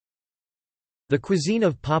The cuisine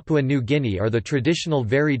of Papua New Guinea are the traditional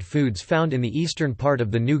varied foods found in the eastern part of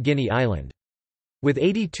the New Guinea island. With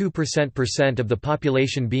 82% of the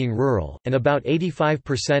population being rural, and about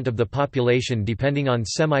 85% of the population depending on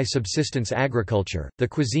semi-subsistence agriculture, the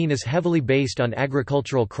cuisine is heavily based on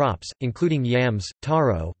agricultural crops, including yams,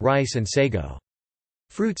 taro, rice and sago.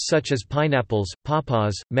 Fruits such as pineapples,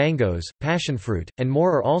 pawpaws, mangoes, passionfruit, and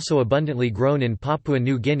more are also abundantly grown in Papua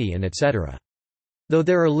New Guinea and etc. Though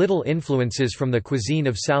there are little influences from the cuisine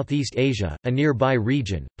of Southeast Asia, a nearby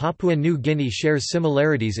region, Papua New Guinea shares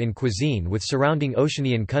similarities in cuisine with surrounding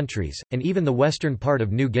Oceanian countries, and even the western part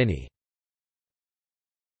of New Guinea.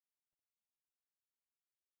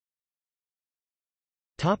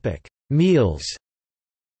 Meals.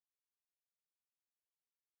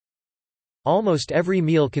 Almost every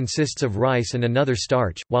meal consists of rice and another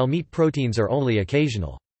starch, while meat proteins are only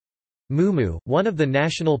occasional. Mumu, one of the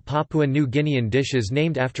national Papua New Guinean dishes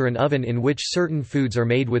named after an oven in which certain foods are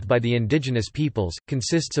made with by the indigenous peoples,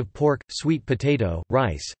 consists of pork, sweet potato,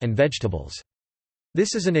 rice, and vegetables.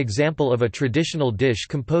 This is an example of a traditional dish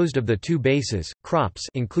composed of the two bases, crops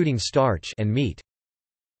including starch and meat.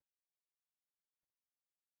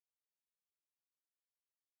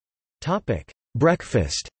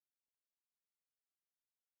 Breakfast.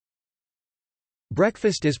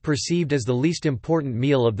 Breakfast is perceived as the least important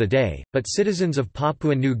meal of the day, but citizens of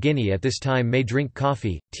Papua New Guinea at this time may drink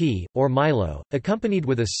coffee, tea, or Milo, accompanied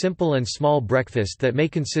with a simple and small breakfast that may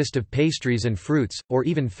consist of pastries and fruits, or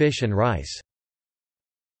even fish and rice.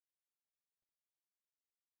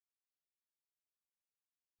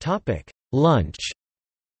 Lunch.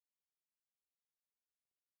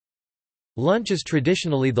 Lunch is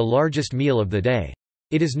traditionally the largest meal of the day.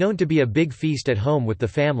 It is known to be a big feast at home with the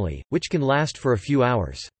family, which can last for a few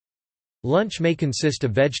hours. Lunch may consist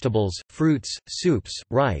of vegetables, fruits, soups,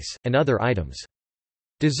 rice, and other items.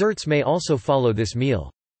 Desserts may also follow this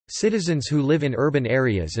meal. Citizens who live in urban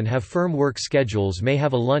areas and have firm work schedules may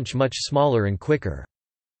have a lunch much smaller and quicker.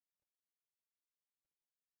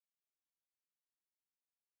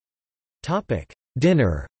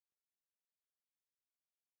 Dinner.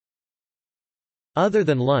 Other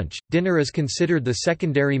than lunch, dinner is considered the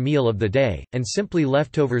secondary meal of the day, and simply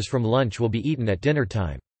leftovers from lunch will be eaten at dinner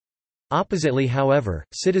time. Oppositely, however,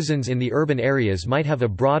 citizens in the urban areas might have a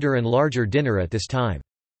broader and larger dinner at this time.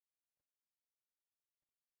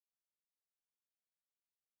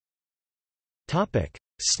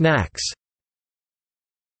 Snacks.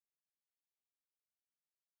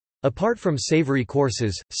 Apart from savory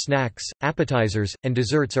courses, snacks, appetizers, and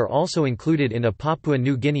desserts are also included in a Papua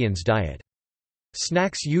New Guinean's diet.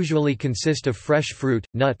 Snacks usually consist of fresh fruit,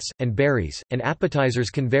 nuts, and berries, and appetizers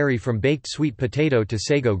can vary from baked sweet potato to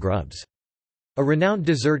sago grubs. A renowned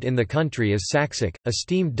dessert in the country is saksak, a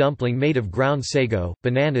steamed dumpling made of ground sago,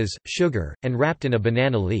 bananas, sugar, and wrapped in a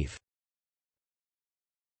banana leaf.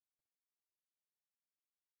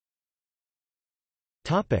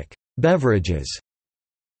 Beverages.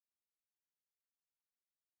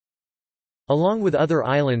 Along with other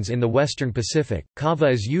islands in the western Pacific, kava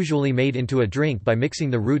is usually made into a drink by mixing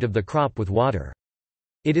the root of the crop with water.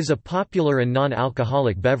 It is a popular and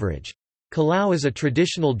non-alcoholic beverage. Kalau is a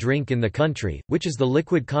traditional drink in the country, which is the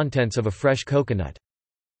liquid contents of a fresh coconut.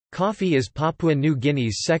 Coffee is Papua New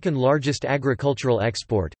Guinea's second largest agricultural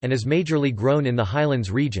export, and is majorly grown in the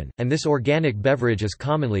highlands region, and this organic beverage is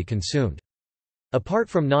commonly consumed. Apart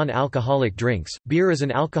from non-alcoholic drinks, beer is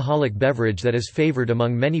an alcoholic beverage that is favored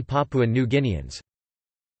among many Papua New Guineans.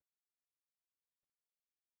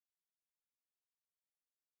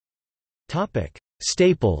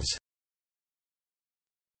 Staples.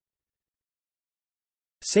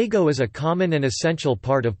 Sago is a common and essential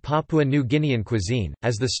part of Papua New Guinean cuisine,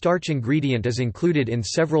 as the starch ingredient is included in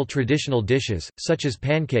several traditional dishes, such as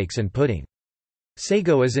pancakes and pudding.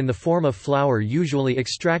 Sago is in the form of flour usually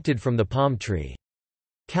extracted from the palm tree.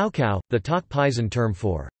 Cowcow, the Tok Pisin term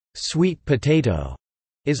for sweet potato,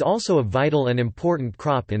 is also a vital and important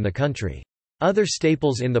crop in the country. Other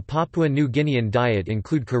staples in the Papua New Guinean diet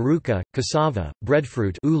include karuka, cassava,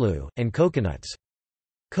 breadfruit ulu, and coconuts.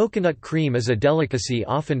 Coconut cream is a delicacy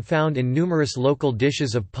often found in numerous local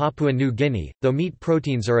dishes of Papua New Guinea, though meat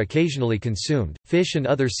proteins are occasionally consumed. Fish and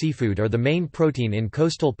other seafood are the main protein in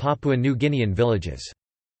coastal Papua New Guinean villages.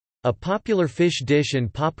 A popular fish dish in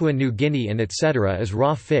Papua New Guinea and etc. is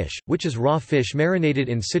raw fish, which is raw fish marinated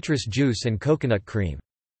in citrus juice and coconut cream.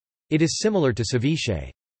 It is similar to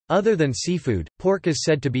ceviche. Other than seafood, pork is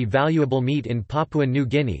said to be valuable meat in Papua New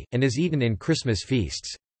Guinea, and is eaten in Christmas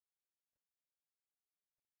feasts.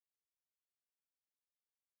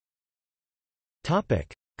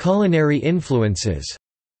 Culinary influences.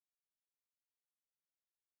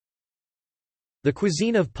 The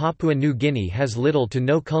cuisine of Papua New Guinea has little to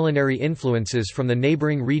no culinary influences from the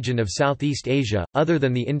neighbouring region of Southeast Asia, other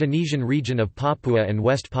than the Indonesian region of Papua and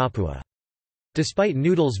West Papua. Despite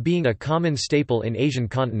noodles being a common staple in Asian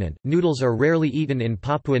continent, noodles are rarely eaten in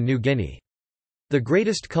Papua New Guinea. The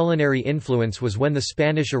greatest culinary influence was when the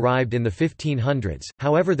Spanish arrived in the 1500s,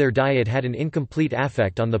 however their diet had an incomplete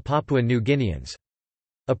affect on the Papua New Guineans.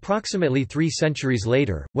 Approximately 3 centuries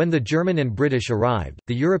later, when the German and British arrived,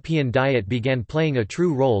 the European diet began playing a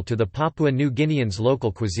true role to the Papua New Guineans'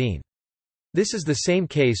 local cuisine. This is the same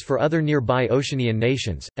case for other nearby Oceanian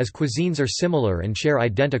nations, as cuisines are similar and share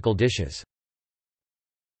identical dishes.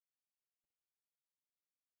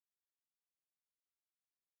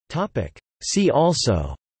 See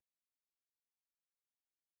also: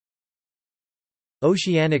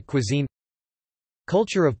 Oceanic cuisine,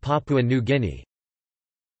 Culture of Papua New Guinea.